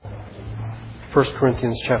1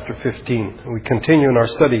 Corinthians chapter 15. And we continue in our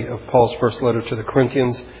study of Paul's first letter to the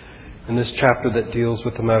Corinthians in this chapter that deals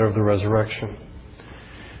with the matter of the resurrection.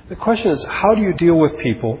 The question is, how do you deal with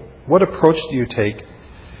people? What approach do you take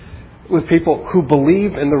with people who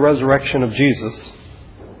believe in the resurrection of Jesus,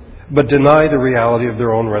 but deny the reality of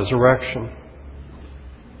their own resurrection?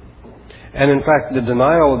 And in fact, the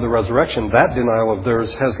denial of the resurrection, that denial of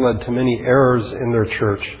theirs, has led to many errors in their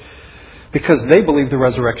church because they believe the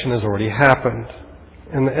resurrection has already happened.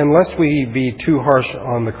 And unless we be too harsh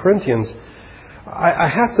on the Corinthians, I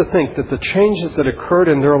have to think that the changes that occurred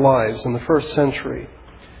in their lives in the first century,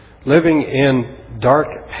 living in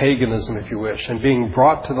dark paganism, if you wish, and being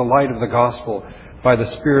brought to the light of the gospel by the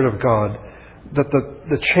Spirit of God, that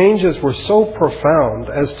the changes were so profound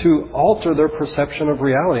as to alter their perception of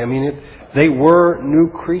reality. I mean, they were new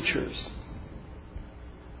creatures.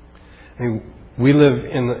 I mean, we live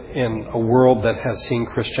in a world that has seen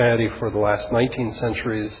Christianity for the last 19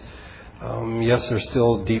 centuries. Yes, there's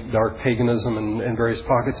still deep, dark paganism in various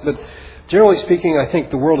pockets, but generally speaking, I think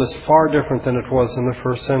the world is far different than it was in the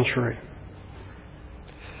first century.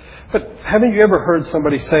 But haven't you ever heard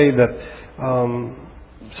somebody say that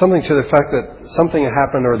something to the fact that something had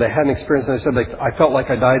happened or they had an experience and they said, I felt like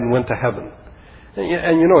I died and went to heaven?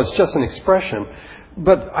 And you know, it's just an expression.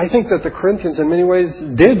 But I think that the Corinthians in many ways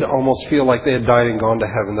did almost feel like they had died and gone to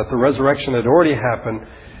heaven, that the resurrection had already happened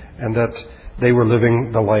and that they were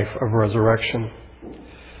living the life of resurrection.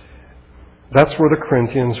 That's where the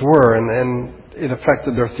Corinthians were, and it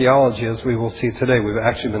affected their theology, as we will see today. We've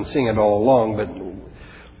actually been seeing it all along,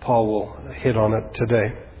 but Paul will hit on it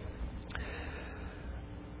today.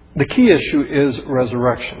 The key issue is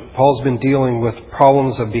resurrection. Paul's been dealing with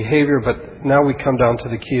problems of behavior, but now we come down to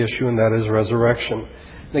the key issue, and that is resurrection.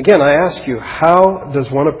 And again, I ask you, how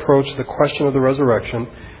does one approach the question of the resurrection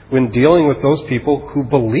when dealing with those people who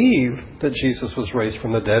believe that Jesus was raised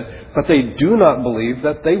from the dead, but they do not believe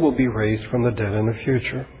that they will be raised from the dead in the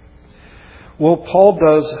future? Well, Paul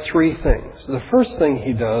does three things. The first thing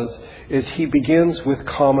he does is he begins with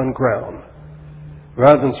common ground.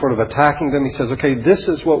 Rather than sort of attacking them, he says, okay, this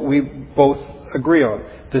is what we both agree on.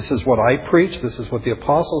 This is what I preach. This is what the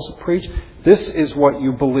apostles preach. This is what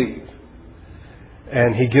you believe.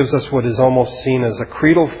 And he gives us what is almost seen as a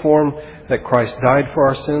creedal form, that Christ died for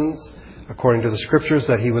our sins, according to the Scriptures,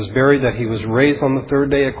 that he was buried, that he was raised on the third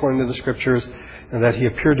day, according to the Scriptures, and that he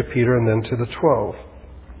appeared to Peter and then to the 12.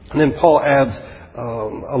 And then Paul adds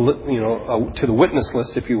to the witness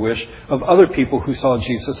list, if you wish, of other people who saw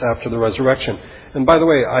Jesus after the resurrection. And by the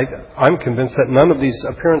way, I'm convinced that none of these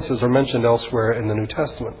appearances are mentioned elsewhere in the New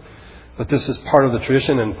Testament. But this is part of the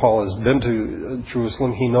tradition, and Paul has been to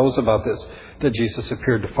Jerusalem. He knows about this, that Jesus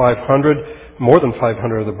appeared to 500, more than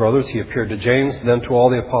 500 of the brothers. He appeared to James, then to all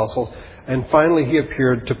the apostles, and finally he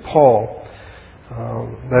appeared to Paul.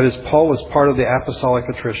 That is, Paul was part of the apostolic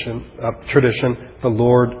tradition. The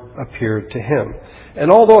Lord appeared to him.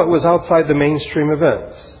 And although it was outside the mainstream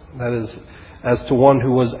events, that is, as to one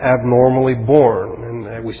who was abnormally born,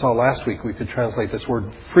 and we saw last week, we could translate this word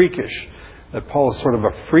freakish, that Paul is sort of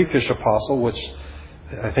a freakish apostle, which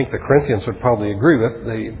I think the Corinthians would probably agree with.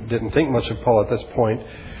 They didn't think much of Paul at this point.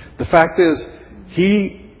 The fact is,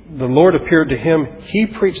 the Lord appeared to him. He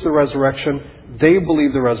preached the resurrection. They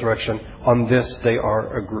believe the resurrection. On this, they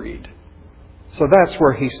are agreed. So that's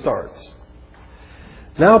where he starts.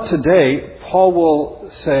 Now today, Paul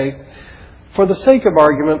will say, for the sake of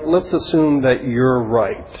argument, let's assume that you're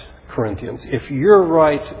right, Corinthians. If you're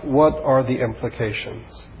right, what are the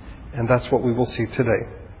implications? And that's what we will see today.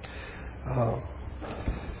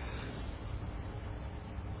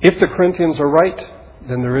 If the Corinthians are right,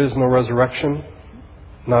 then there is no resurrection,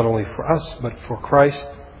 not only for us, but for Christ.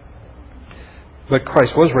 But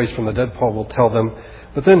Christ was raised from the dead, Paul will tell them.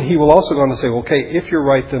 But then he will also go on to say, okay, if you're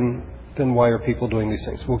right, then why are people doing these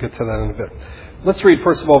things? We'll get to that in a bit. Let's read,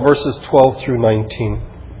 first of all, verses 12 through 19.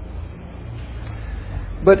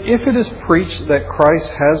 But if it is preached that Christ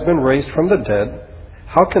has been raised from the dead,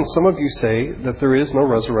 how can some of you say that there is no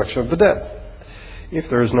resurrection of the dead? If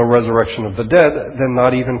there is no resurrection of the dead, then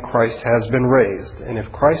not even Christ has been raised. And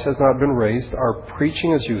if Christ has not been raised, our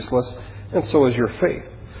preaching is useless, and so is your faith.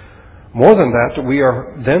 More than that, we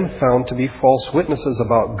are then found to be false witnesses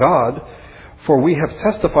about God, for we have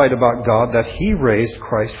testified about God that he raised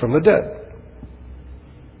Christ from the dead.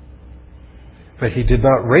 But he did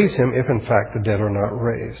not raise him if in fact the dead are not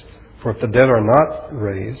raised. For if the dead are not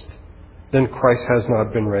raised, then Christ has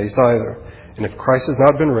not been raised either. And if Christ has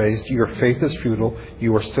not been raised, your faith is futile,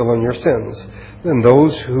 you are still in your sins. Then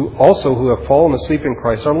those who have fallen asleep in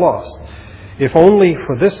Christ are lost. If only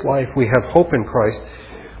for this life we have hope in Christ,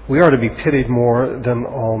 we are to be pitied more than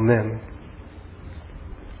all men.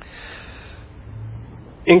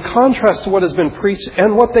 In contrast to what has been preached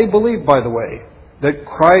and what they believe, by the way, that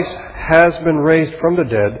Christ has been raised from the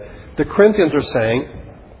dead, the Corinthians are saying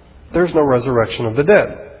there's no resurrection of the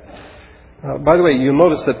dead. By the way, you'll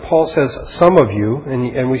notice that Paul says some of you,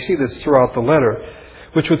 and we see this throughout the letter,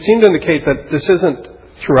 which would seem to indicate that this isn't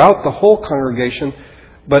throughout the whole congregation,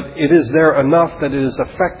 but it is there enough that it is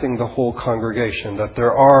affecting the whole congregation, that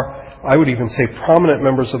there are, I would even say, prominent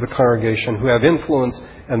members of the congregation who have influence,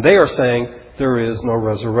 and they are saying there is no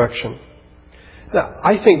resurrection. Now,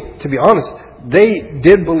 I think, to be honest, they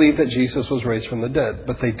did believe that Jesus was raised from the dead,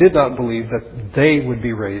 but they did not believe that they would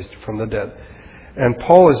be raised from the dead. And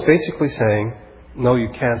Paul is basically saying, no, you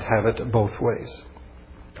can't have it both ways.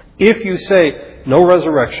 If you say no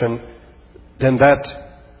resurrection, then that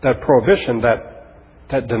prohibition,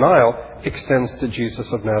 that denial, extends to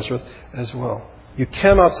Jesus of Nazareth as well. You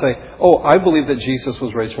cannot say, oh, I believe that Jesus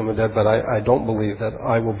was raised from the dead, but I don't believe that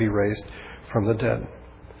I will be raised from the dead.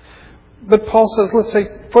 But Paul says, let's say,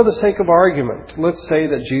 for the sake of argument, let's say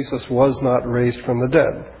that Jesus was not raised from the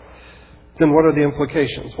dead. Then what are the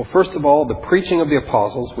implications? Well, first of all, the preaching of the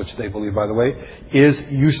apostles, which they believe, by the way, is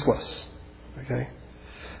useless. Okay?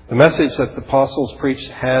 The message that the apostles preached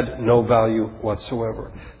had no value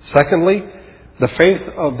whatsoever. Secondly, the faith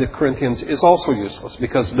of the Corinthians is also useless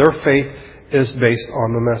because their faith is based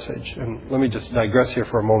on the message. And let me just digress here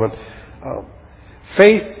for a moment.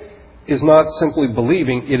 Faith is not simply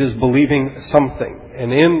believing, it is believing something.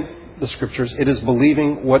 And in the Scriptures, it is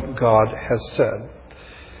believing what God has said.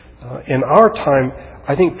 In our time,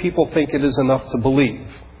 I think people think it is enough to believe.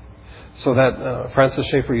 So that Francis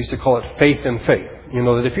Schaeffer used to call it faith in faith. You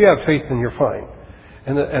know, that if you have faith, then you're fine.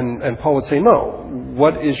 And Paul would say, no,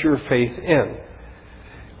 what is your faith in?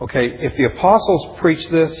 Okay, if the apostles preach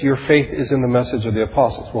this, your faith is in the message of the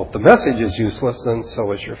apostles. Well, if the message is useless, then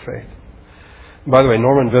so is your faith. By the way,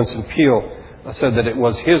 Norman Vincent Peale said that it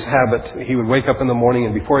was his habit. He would wake up in the morning,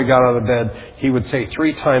 and before he got out of bed, he would say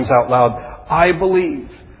 3 times out loud, I believe,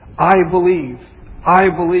 I believe, I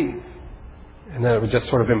believe. And then it would just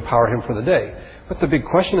sort of empower him for the day. But the big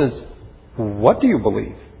question is, what do you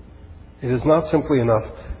believe? It is not simply enough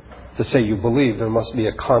to say you believe. There must be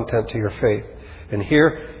a content to your faith. And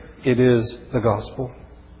here it is the gospel.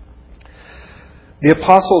 The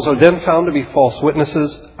apostles are then found to be false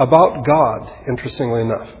witnesses about God, interestingly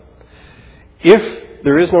enough. If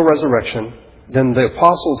there is no resurrection, then the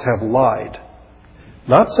apostles have lied.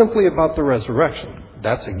 Not simply about the resurrection.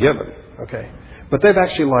 That's a given, okay? But they've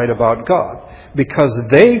actually lied about God because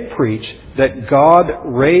they preach that God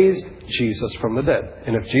raised Jesus from the dead.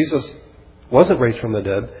 And if Jesus wasn't raised from the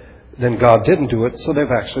dead, then God didn't do it, so they've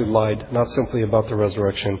actually lied, not simply about the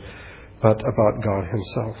resurrection, but about God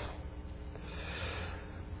Himself.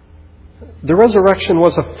 The resurrection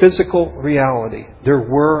was a physical reality. There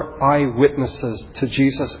were eyewitnesses to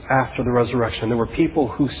Jesus after the resurrection. There were people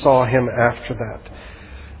who saw Him after that.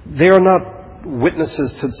 They are not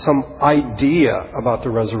witnesses to some idea about the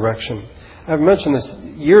resurrection. I've mentioned this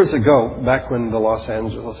years ago, back when the Los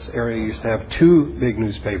Angeles area used to have 2 big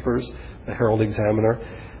newspapers, the Herald Examiner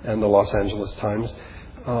and the Los Angeles Times.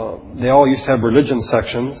 They all used to have religion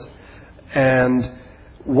sections. And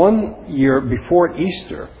one year before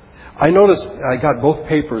Easter, I noticed, I got both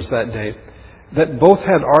papers that day, that both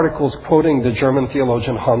had articles quoting the German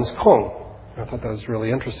theologian Hans Kung. I thought that was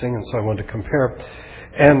really interesting, and so I wanted to compare.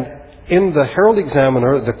 And in the Herald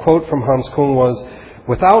Examiner, the quote from Hans Kung was,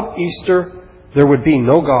 without Easter, there would be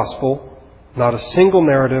no gospel, not a single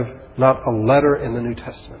narrative, not a letter in the New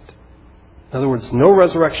Testament. In other words, no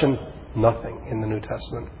resurrection, nothing in the New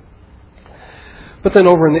Testament. But then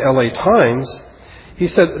over in the LA Times, he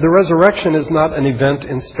said, the resurrection is not an event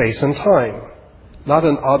in space and time, not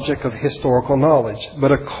an object of historical knowledge,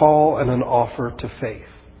 but a call and an offer to faith.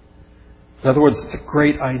 In other words, it's a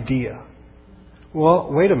great idea.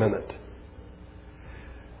 Well, wait a minute.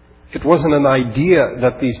 It wasn't an idea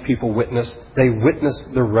that these people witnessed. They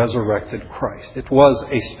witnessed the resurrected Christ. It was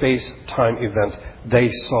a space-time event. They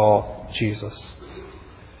saw Jesus.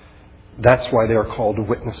 That's why they are called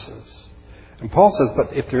witnesses. And Paul says,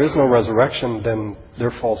 but if there is no resurrection, then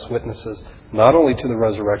they're false witnesses, not only to the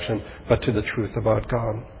resurrection, but to the truth about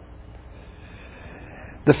God.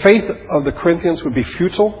 The faith of the Corinthians would be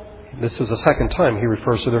futile. This is the second time he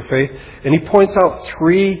refers to their faith. And he points out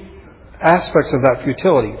 3 aspects of that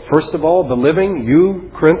futility. First of all, the living,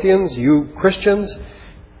 you Corinthians, you Christians,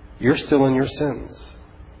 you're still in your sins.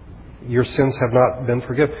 Your sins have not been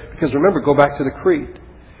forgiven. Because remember, go back to the creed.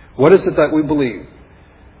 What is it that we believe?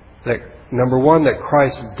 That, number 1, that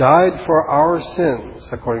Christ died for our sins,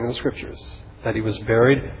 according to the Scriptures. That He was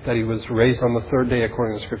buried, that He was raised on the 3rd day,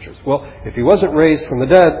 according to the Scriptures. Well, if He wasn't raised from the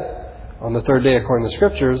dead, on the third day according to the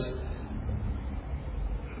Scriptures,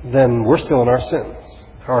 then we're still in our sins.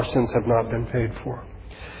 Our sins have not been paid for.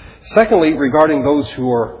 Secondly, regarding those who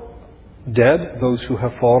are dead, those who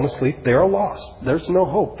have fallen asleep, they are lost. There's no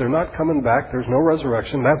hope. They're not coming back. There's no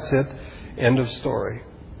resurrection. That's it. End of story.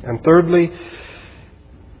 And thirdly,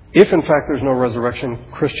 if in fact there's no resurrection,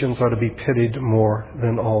 Christians are to be pitied more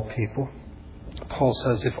than all people. Paul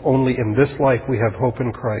says, if only in this life we have hope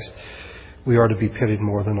in Christ, we are to be pitied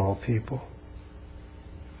more than all people.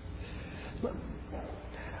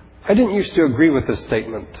 I didn't used to agree with this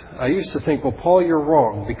statement. I used to think, well, Paul, you're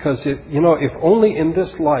wrong, because if only in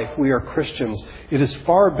this life we are Christians, it is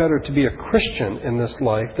far better to be a Christian in this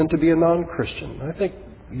life than to be a non-Christian. I think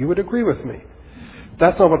you would agree with me.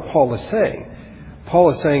 That's not what Paul is saying.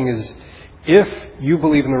 Paul is saying is, if you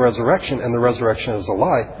believe in the resurrection and the resurrection is a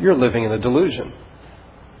lie, you're living in a delusion.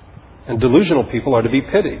 And delusional people are to be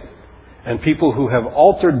pitied. And people who have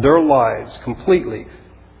altered their lives completely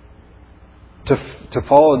to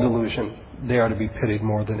follow a delusion, they are to be pitied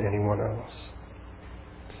more than anyone else.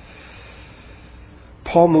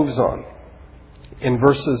 Paul moves on. In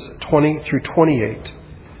verses 20 through 28,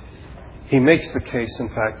 he makes the case, in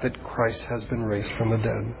fact, that Christ has been raised from the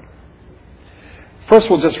dead. First,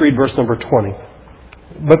 we'll just read verse number 20.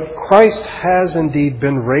 But Christ has indeed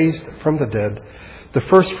been raised from the dead, the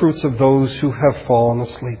first fruits of those who have fallen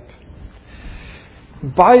asleep.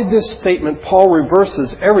 By this statement, Paul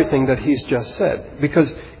reverses everything that he's just said.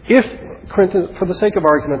 Because if, for the sake of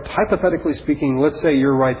argument, hypothetically speaking, let's say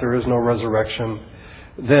you're right, there is no resurrection,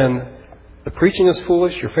 then the preaching is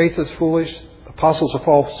foolish, your faith is foolish, apostles are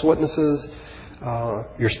false witnesses,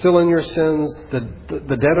 you're still in your sins,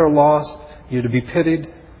 the dead are lost, you're to be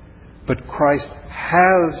pitied, but Christ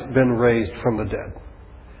has been raised from the dead.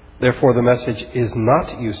 Therefore, the message is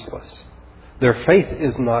not useless. Their faith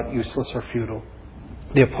is not useless or futile.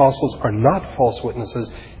 The apostles are not false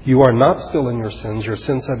witnesses. You are not still in your sins. Your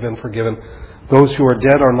sins have been forgiven. Those who are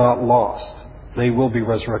dead are not lost. They will be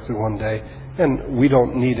resurrected one day. And we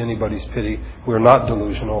don't need anybody's pity. We're not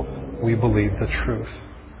delusional. We believe the truth.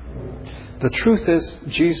 The truth is,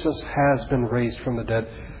 Jesus has been raised from the dead.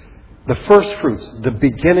 The first fruits, the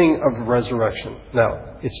beginning of resurrection.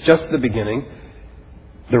 Now, it's just the beginning.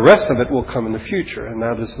 The rest of it will come in the future. And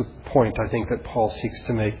that is the point, I think, that Paul seeks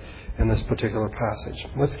to make in this particular passage.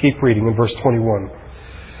 Let's keep reading in verse 21.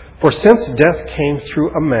 For since death came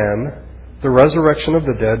through a man, the resurrection of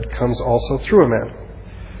the dead comes also through a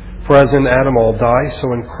man. For as in Adam all die,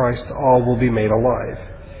 so in Christ all will be made alive.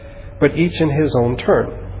 But each in his own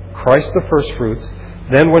turn. Christ the firstfruits,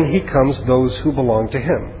 then when he comes, those who belong to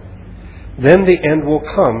him. Then the end will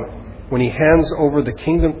come when he hands over the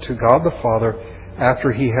kingdom to God the Father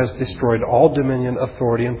after he has destroyed all dominion,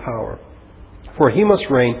 authority, and power. For he must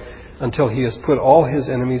reign until he has put all his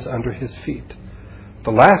enemies under his feet.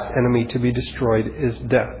 The last enemy to be destroyed is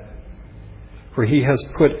death. For he has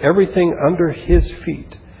put everything under his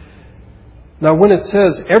feet. Now, when it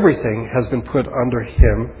says everything has been put under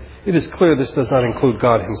him, it is clear this does not include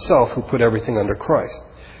God himself, who put everything under Christ.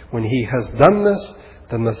 When he has done this,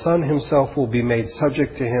 then the Son himself will be made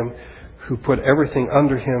subject to him, who put everything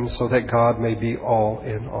under him, so that God may be all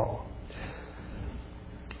in all.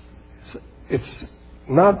 It's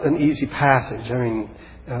not an easy passage. I mean,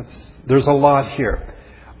 there's a lot here.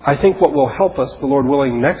 I think what will help us, the Lord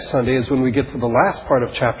willing, next Sunday is when we get to the last part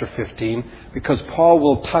of chapter 15, because Paul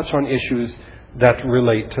will touch on issues that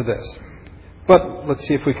relate to this. But let's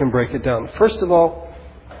see if we can break it down. First of all,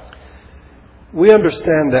 we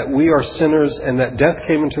understand that we are sinners and that death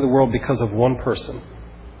came into the world because of one person.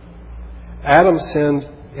 Adam sinned,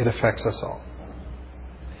 it affects us all.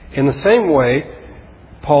 In the same way,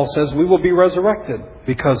 Paul says we will be resurrected.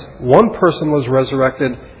 Because one person was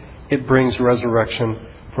resurrected, it brings resurrection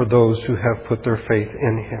for those who have put their faith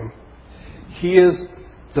in him. He is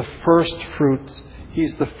the first fruits.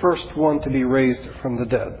 He's the first one to be raised from the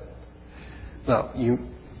dead. Now,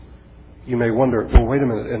 you may wonder, well, wait a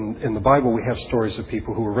minute. In the Bible, we have stories of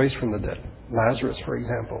people who were raised from the dead. Lazarus, for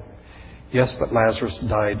example. Yes, but Lazarus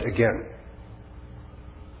died again.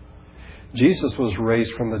 Jesus was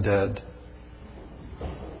raised from the dead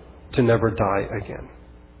to never die again.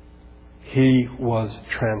 He was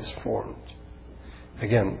transformed.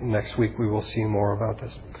 Again, next week we will see more about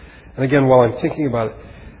this. And again, while I'm thinking about it,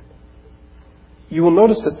 you will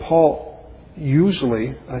notice that Paul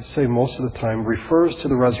usually, I'd say most of the time, refers to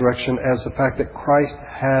the resurrection as the fact that Christ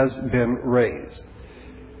has been raised.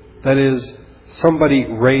 That is, somebody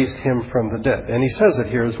raised him from the dead. And he says it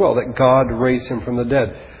here as well, that God raised him from the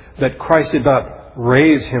dead. That Christ did not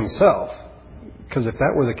raise himself. Because if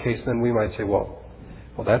that were the case, then we might say, well,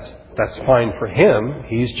 Well, that's fine for him.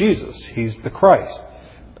 He's Jesus. He's the Christ.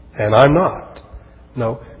 And I'm not.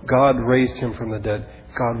 No, God raised him from the dead.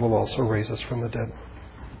 God will also raise us from the dead.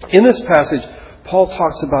 In this passage, Paul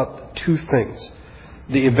talks about two things.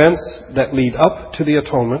 The events that lead up to the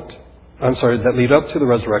atonement, that lead up to the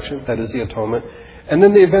resurrection, that is the atonement, and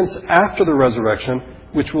then the events after the resurrection,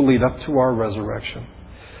 which will lead up to our resurrection.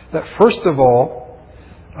 That first of all,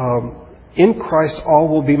 in Christ all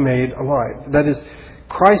will be made alive. That is,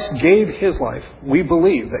 Christ gave his life. We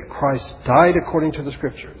believe that Christ died according to the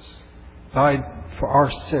Scriptures, died for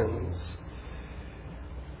our sins,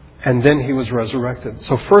 and then he was resurrected.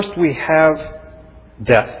 So first we have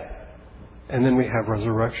death, and then we have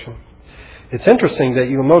resurrection. It's interesting that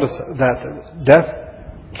you'll notice that death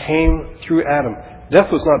came through Adam.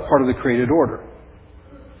 Death was not part of the created order.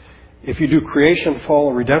 If you do creation,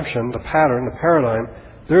 fall, redemption, the pattern, the paradigm,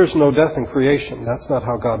 there is no death in creation. That's not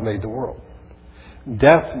how God made the world.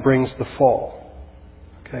 Death brings the fall.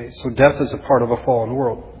 Okay, so death is a part of a fallen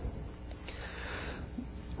world.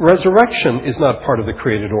 Resurrection is not part of the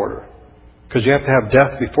created order, because you have to have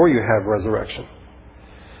death before you have resurrection.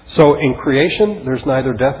 So in creation, there's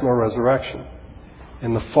neither death nor resurrection.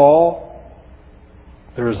 In the fall,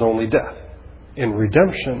 there is only death. In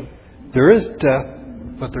redemption, there is death,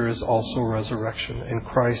 but there is also resurrection. And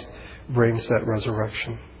Christ brings that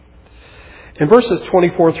resurrection. In verses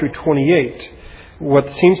 24 through 28,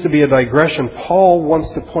 what seems to be a digression, Paul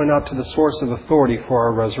wants to point out to the source of authority for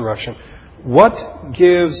our resurrection. What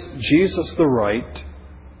gives Jesus the right,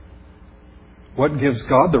 what gives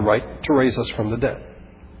God the right to raise us from the dead?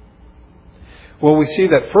 Well, we see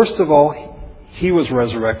that first of all, he was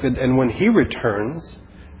resurrected, and when he returns,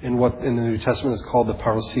 in what in the New Testament is called the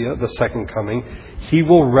parousia, the second coming, he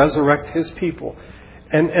will resurrect his people.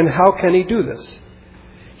 And how can he do this?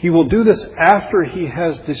 He will do this after he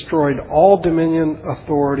has destroyed all dominion,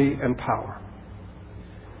 authority, and power.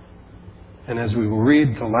 And as we will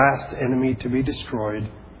read, the last enemy to be destroyed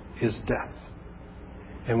is death.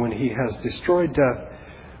 And when he has destroyed death,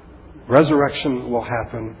 resurrection will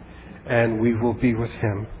happen, and we will be with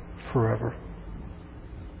him forever.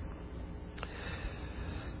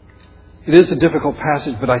 It is a difficult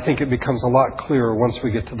passage, but I think it becomes a lot clearer once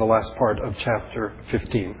we get to the last part of chapter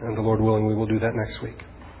 15. And the Lord willing, we will do that next week.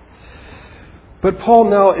 But Paul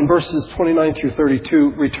now, in verses 29 through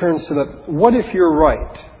 32, returns to that. What if you're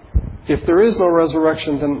right? If there is no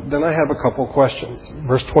resurrection, then I have a couple questions.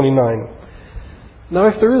 Verse 29. Now,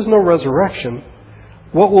 if there is no resurrection,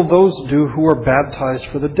 what will those do who are baptized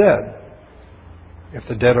for the dead? If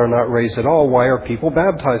the dead are not raised at all, why are people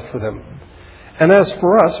baptized for them? And as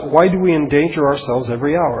for us, why do we endanger ourselves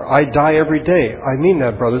every hour? I die every day. I mean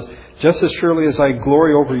that, brothers, just as surely as I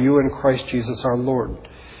glory over you in Christ Jesus our Lord.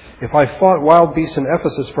 If I fought wild beasts in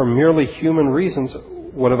Ephesus for merely human reasons,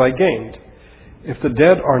 what have I gained? If the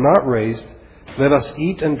dead are not raised, let us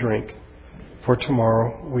eat and drink, for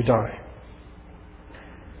tomorrow we die.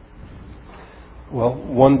 Well,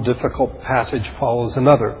 one difficult passage follows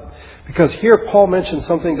another. Because here Paul mentions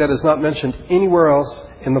something that is not mentioned anywhere else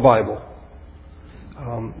in the Bible.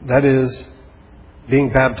 That is being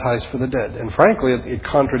baptized for the dead. And frankly, it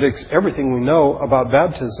contradicts everything we know about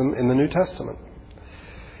baptism in the New Testament.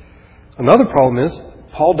 Another problem is,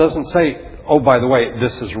 Paul doesn't say, oh, by the way,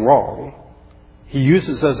 this is wrong. He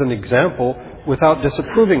uses as an example without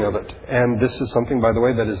disapproving of it. And this is something, by the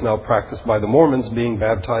way, that is now practiced by the Mormons, being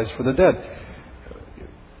baptized for the dead.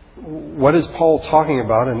 What is Paul talking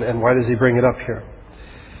about, and why does he bring it up here?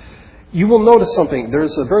 You will notice something.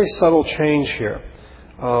 There's a very subtle change here.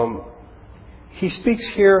 He speaks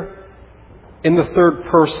here in the third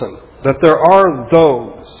person, that there are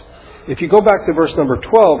those. If you go back to verse number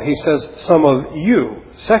 12, he says, some of you,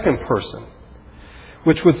 second person,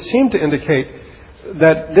 which would seem to indicate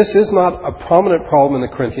that this is not a prominent problem in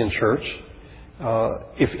the Corinthian church.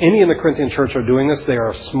 If any in the Corinthian church are doing this, they are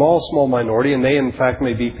a small minority, and they in fact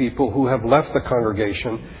may be people who have left the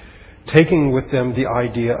congregation, taking with them the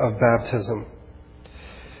idea of baptism.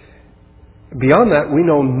 Beyond that, we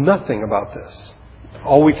know nothing about this.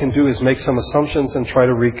 All we can do is make some assumptions and try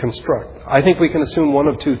to reconstruct. I think we can assume one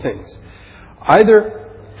of two things. Either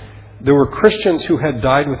there were Christians who had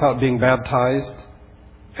died without being baptized,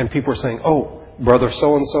 and people were saying, oh, brother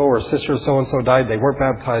so-and-so or sister so-and-so died, they weren't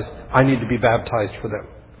baptized, I need to be baptized for them.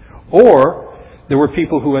 Or there were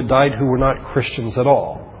people who had died who were not Christians at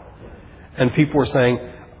all. And people were saying,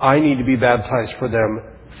 I need to be baptized for them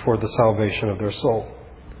for the salvation of their soul.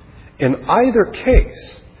 In either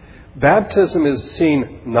case, baptism is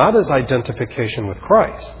seen not as identification with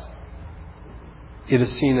Christ. It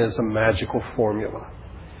is seen as a magical formula.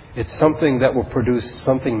 It's something that will produce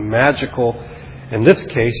something magical In this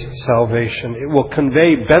case, salvation. It will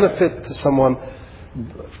convey benefit to someone,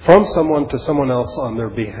 from someone to someone else on their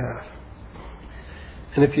behalf.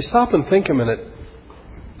 And if you stop and think a minute,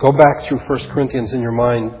 go back through 1 Corinthians in your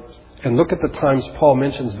mind and look at the times Paul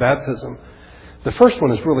mentions baptism. The first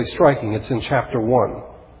one is really striking. It's in chapter 1.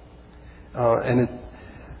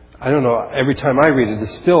 I don't know, every time I read it, it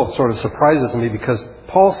still sort of surprises me because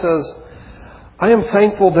Paul says, I am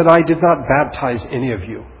thankful that I did not baptize any of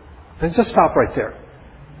you. And just stop right there.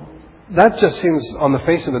 That just seems, on the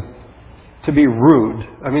face of it, to be rude.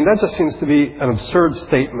 I mean, that just seems to be an absurd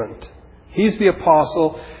statement. He's the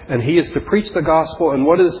apostle, and he is to preach the gospel. And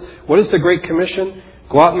what is the Great Commission?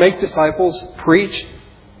 Go out and make disciples, preach,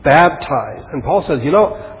 baptize. And Paul says,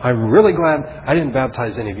 I'm really glad I didn't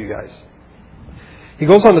baptize any of you guys. He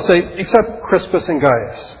goes on to say, except Crispus and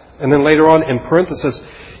Gaius. And then later on in parenthesis,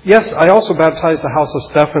 yes, I also baptized the house of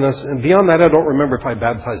Stephanas, and beyond that I don't remember if I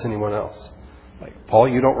baptized anyone else. Like, Paul,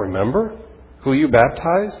 you don't remember who you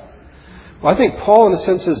baptized? Well, I think Paul, in a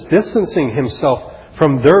sense, is distancing himself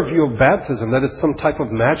from their view of baptism, that it's some type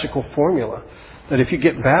of magical formula. That if you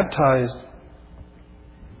get baptized,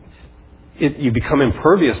 you become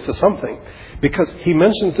impervious to something. Because he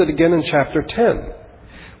mentions it again in chapter 10.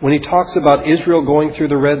 When he talks about Israel going through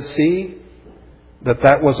the Red Sea,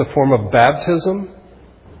 that was a form of baptism.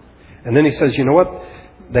 And then he says, you know what?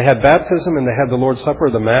 They had baptism and they had the Lord's Supper,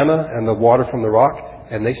 the manna and the water from the rock,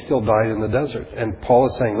 and they still died in the desert. And Paul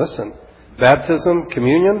is saying, listen, baptism,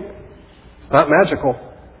 communion, it's not magical.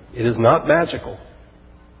 It is not magical.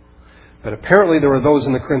 But apparently there were those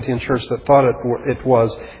in the Corinthian church that thought it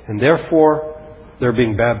was, and therefore they're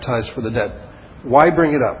being baptized for the dead. Why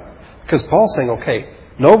bring it up? Because Paul's saying, okay,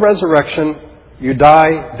 no resurrection, you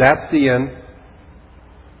die, that's the end.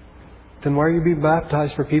 Then why are you being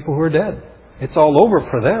baptized for people who are dead? It's all over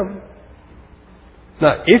for them.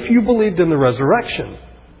 Now, if you believed in the resurrection,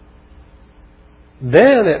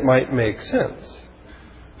 then it might make sense.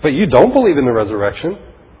 But you don't believe in the resurrection.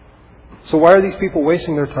 So why are these people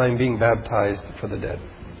wasting their time being baptized for the dead?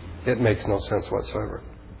 It makes no sense whatsoever.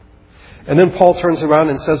 And then Paul turns around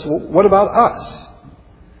and says, well, what about us?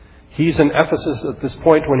 He's in Ephesus at this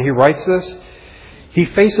point when he writes this. He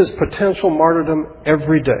faces potential martyrdom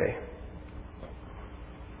every day.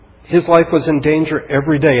 His life was in danger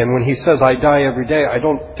every day. And when he says, I die every day, I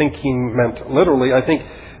don't think he meant literally. I think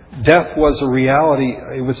death was a reality.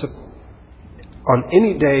 It was on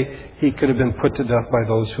any day he could have been put to death by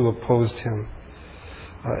those who opposed him.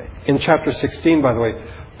 In chapter 16, by the way,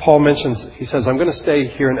 Paul mentions, he says, I'm going to stay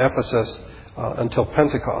here in Ephesus until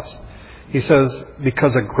Pentecost. He says,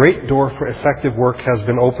 because a great door for effective work has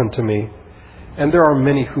been opened to me, and there are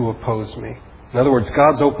many who oppose me. In other words,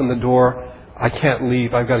 God's opened the door. I can't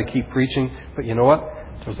leave. I've got to keep preaching. But you know what?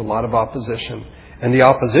 There's a lot of opposition. And the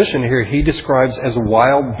opposition here he describes as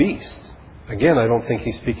wild beasts. Again, I don't think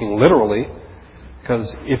he's speaking literally,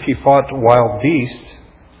 because if he fought wild beasts,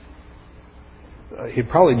 he'd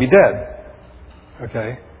probably be dead.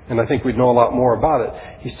 Okay? And I think we'd know a lot more about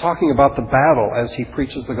it. He's talking about the battle as he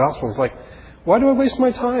preaches the gospel. He's like, why do I waste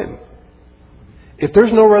my time? If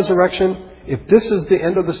there's no resurrection, if this is the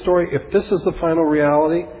end of the story, if this is the final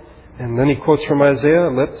reality, and then he quotes from Isaiah,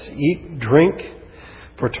 let's eat, drink,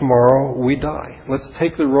 for tomorrow we die. Let's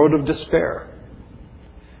take the road of despair.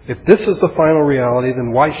 If this is the final reality,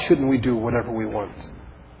 then why shouldn't we do whatever we want?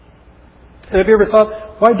 And have you ever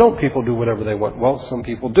thought, why don't people do whatever they want? Well, some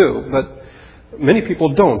people do, but many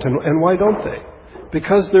people don't. And why don't they?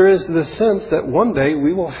 Because there is this sense that one day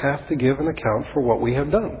we will have to give an account for what we have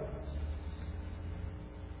done.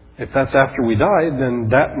 If that's after we die, then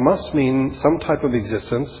that must mean some type of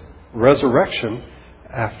existence, resurrection,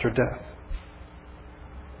 after death.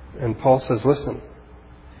 And Paul says, listen,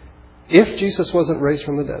 if Jesus wasn't raised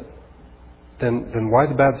from the dead, then why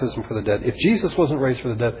the baptism for the dead? If Jesus wasn't raised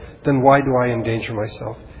from the dead, then why do I endanger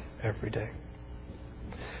myself every day?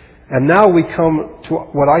 And now we come to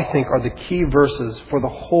what I think are the key verses for the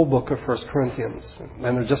whole book of 1 Corinthians.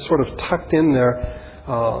 And they're just sort of tucked in there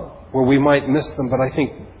where we might miss them, but I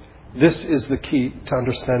think this is the key to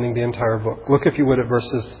understanding the entire book. Look, if you would, at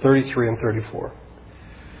verses 33 and 34.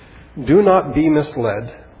 Do not be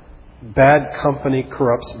misled. Bad company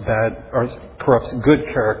corrupts good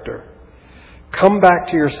character. Come back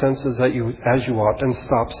to your senses as you ought and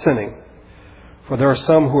stop sinning. For there are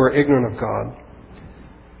some who are ignorant of God.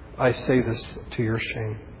 I say this to your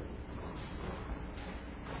shame.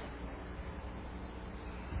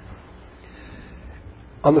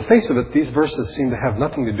 On the face of it, these verses seem to have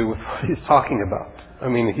nothing to do with what he's talking about. I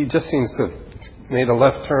mean, he just seems to have made a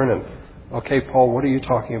left turn and, okay, Paul, what are you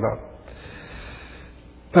talking about?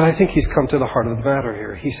 But I think he's come to the heart of the matter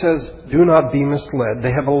here. He says, do not be misled.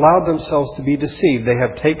 They have allowed themselves to be deceived. They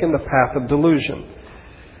have taken the path of delusion.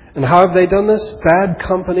 And how have they done this? Bad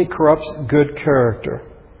company corrupts good character.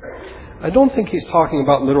 I don't think he's talking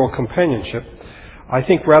about literal companionship. I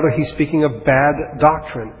think rather he's speaking of bad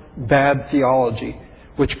doctrine, bad theology,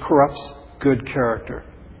 which corrupts good character.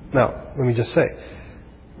 Now, let me just say,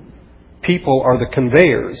 people are the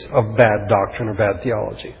conveyors of bad doctrine or bad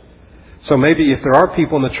theology. So maybe if there are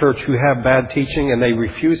people in the church who have bad teaching and they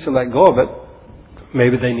refuse to let go of it,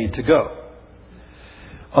 maybe they need to go.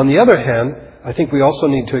 On the other hand, I think we also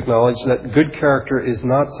need to acknowledge that good character is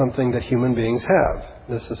not something that human beings have.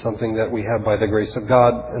 This is something that we have by the grace of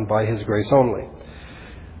God and by His grace only.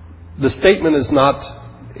 The statement is not,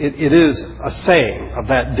 it is a saying of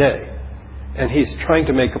that day. And he's trying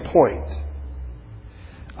to make a point.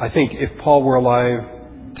 I think if Paul were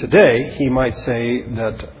alive today, he might say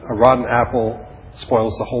that a rotten apple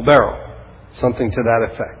spoils the whole barrel. Something to that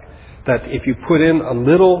effect. That if you put in a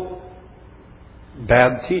little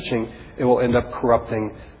bad teaching, it will end up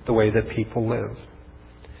corrupting the way that people live.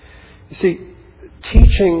 You see,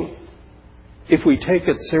 teaching, if we take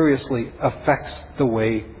it seriously, affects the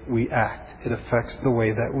way we act. It affects the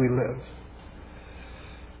way that we live.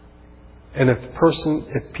 And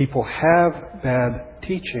if people have bad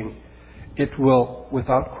teaching, it will,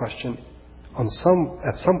 without question, at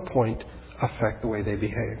some point, affect the way they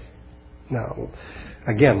behave. Now,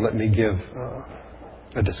 again, let me give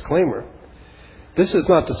a disclaimer. This is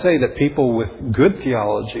not to say that people with good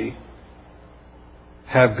theology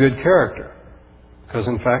have good character. Because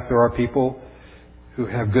in fact, there are people who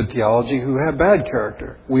have good theology who have bad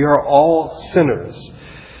character. We are all sinners.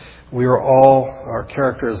 Our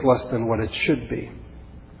character is less than what it should be.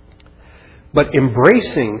 But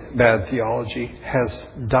embracing bad theology has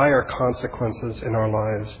dire consequences in our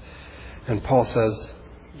lives. And Paul says,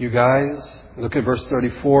 you guys, look at verse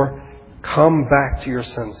 34, come back to your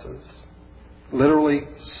senses. Literally,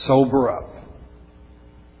 sober up.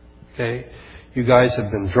 Okay? You guys have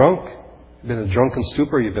been drunk, been a drunken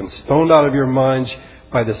stupor, you've been stoned out of your minds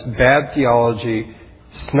by this bad theology.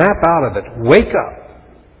 Snap out of it. Wake up.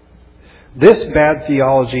 This bad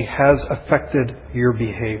theology has affected your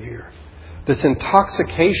behavior. This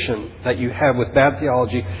intoxication that you have with bad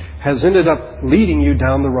theology has ended up leading you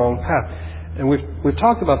down the wrong path. And we've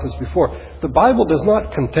talked about this before. The Bible does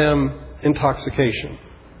not condemn intoxication.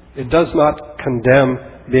 It does not condemn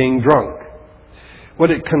being drunk.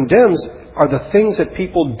 What it condemns are the things that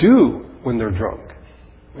people do when they're drunk.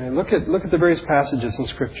 And look at the various passages in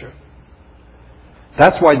Scripture.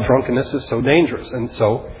 That's why drunkenness is so dangerous. And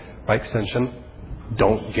so, by extension,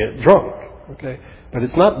 don't get drunk. Okay? But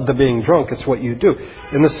it's not the being drunk, it's what you do.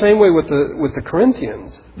 In the same way with the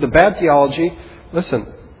Corinthians, the bad theology,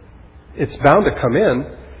 listen, it's bound to come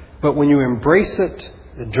in, but when you embrace it,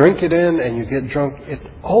 you drink it in, and you get drunk, it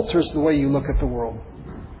alters the way you look at the world.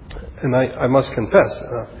 And I must confess,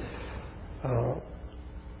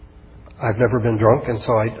 I've never been drunk, and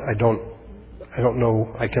so I don't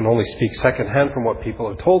know. I can only speak secondhand from what people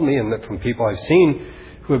have told me, and that from people I've seen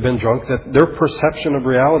who have been drunk, that their perception of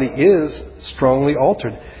reality is strongly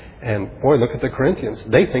altered. And boy, look at the Corinthians.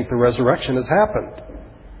 They think the resurrection has happened.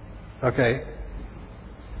 Okay?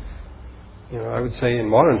 I would say in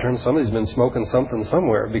modern terms, somebody's been smoking something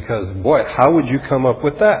somewhere, because boy, how would you come up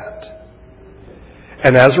with that?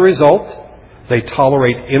 And as a result, they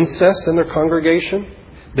tolerate incest in their congregation.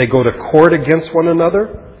 They go to court against one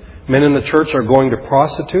another. Men in the church are going to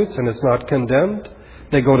prostitutes, and it's not condemned.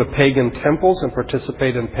 They go to pagan temples and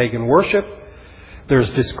participate in pagan worship.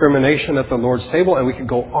 There's discrimination at the Lord's table, and we could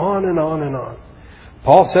go on and on and on.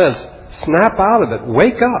 Paul says, snap out of it.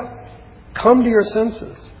 Wake up. Come to your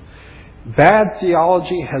senses. Bad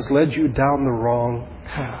theology has led you down the wrong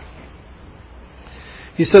path.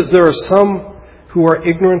 He says there are some who are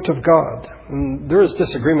ignorant of God. And there is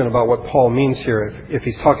disagreement about what Paul means here, if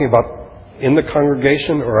he's talking about in the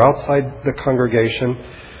congregation or outside the congregation.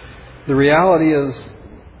 The reality is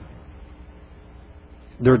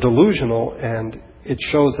they're delusional, and it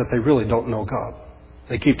shows that they really don't know God.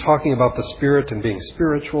 They keep talking about the Spirit and being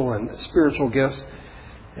spiritual and spiritual gifts.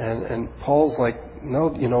 And Paul's like,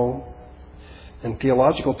 no, in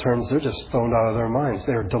theological terms, they're just stoned out of their minds.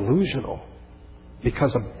 They're delusional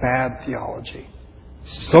because of bad theology.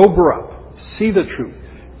 Sober up. See the truth.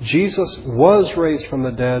 Jesus was raised from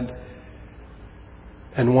the dead,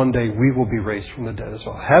 and one day we will be raised from the dead as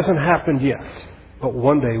well. It hasn't happened yet, but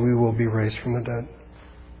one day we will be raised from the dead.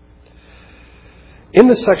 In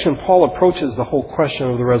this section, Paul approaches the whole question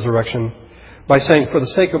of the resurrection by saying, for the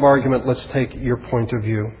sake of argument, let's take your point of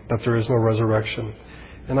view, that there is no resurrection.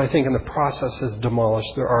 And I think in the process has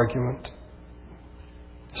demolished their argument.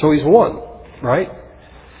 So he's won, right?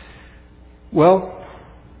 Well,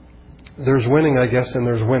 there's winning, I guess, and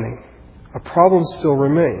there's winning. A problem still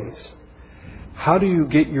remains. How do you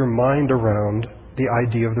get your mind around the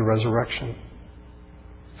idea of the resurrection?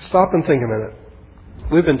 Stop and think a minute.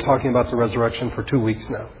 We've been talking about the resurrection for 2 weeks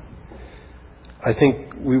now. I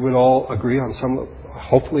think we would all agree on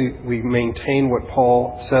hopefully we maintain what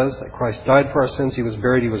Paul says, that Christ died for our sins, He was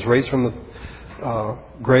buried, He was raised from the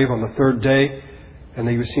grave on the third day, and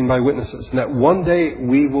that He was seen by witnesses. And that one day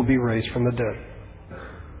we will be raised from the dead.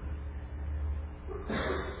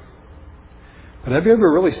 But have you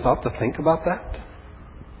ever really stopped to think about that?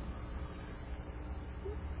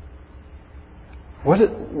 What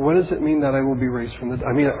does it mean that I will be raised from the dead?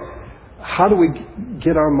 I mean, how do we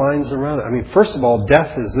get our minds around it? I mean, first of all,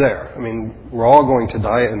 death is there. I mean, we're all going to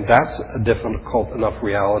die, and that's a difficult enough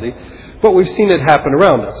reality. But we've seen it happen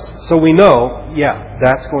around us. So we know, yeah,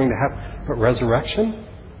 that's going to happen. But resurrection?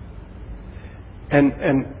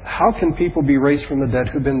 And how can people be raised from the dead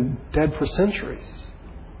who've been dead for centuries?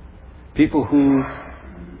 People who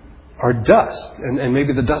are dust, and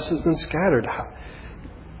maybe the dust has been scattered.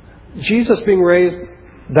 Jesus being raised,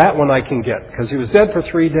 that one I can get, because He was dead for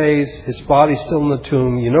 3 days. His body's still in the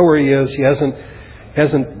tomb. You know where He is. He hasn't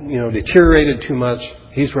deteriorated too much.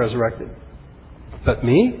 He's resurrected. But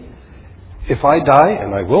me, if I die,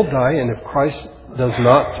 and I will die, and if Christ does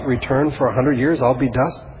not return for 100 years, I'll be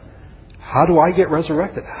dust. How do I get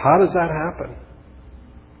resurrected? How does that happen?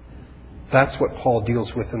 That's what Paul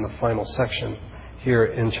deals with in the final section here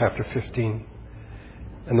in chapter 15.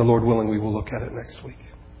 And the Lord willing, we will look at it next week.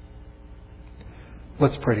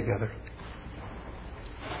 Let's pray together.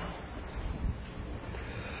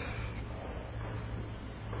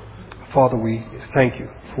 Father, we thank You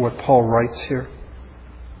for what Paul writes here.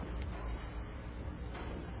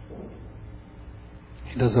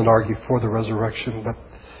 He doesn't argue for the resurrection, but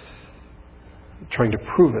trying to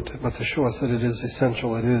prove it, but to show us that it is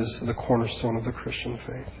essential. It is the cornerstone of the Christian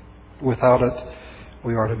faith. Without it,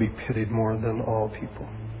 we are to be pitied more than all people.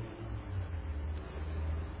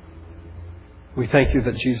 We thank You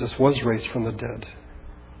that Jesus was raised from the dead.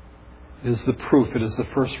 It is the proof, it is the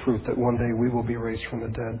first fruit that one day we will be raised from the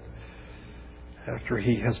dead after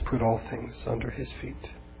He has put all things under His feet.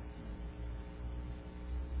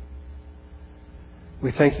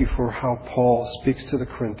 We thank You for how Paul speaks to the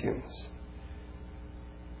Corinthians,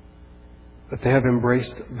 that they have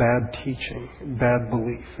embraced bad teaching, bad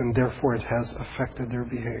belief, and therefore it has affected their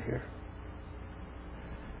behavior.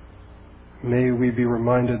 May we be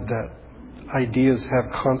reminded that ideas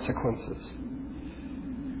have consequences.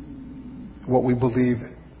 What we believe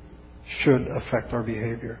should affect our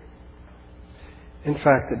behavior. In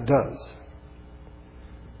fact, it does.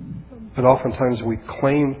 But oftentimes we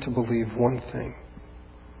claim to believe one thing,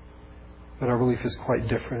 but our belief is quite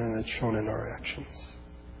different, and it's shown in our actions.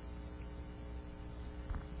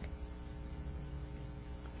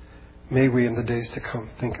 May we in the days to come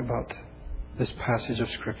think about this passage of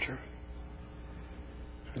Scripture.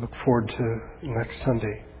 We look forward to next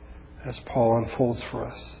Sunday as Paul unfolds for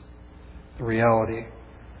us the reality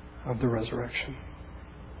of the resurrection.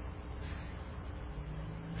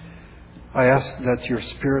 I ask that Your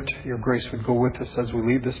Spirit, Your grace would go with us as we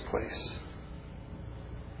leave this place.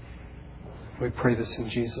 We pray this in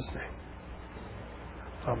Jesus' name.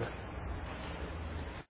 Amen.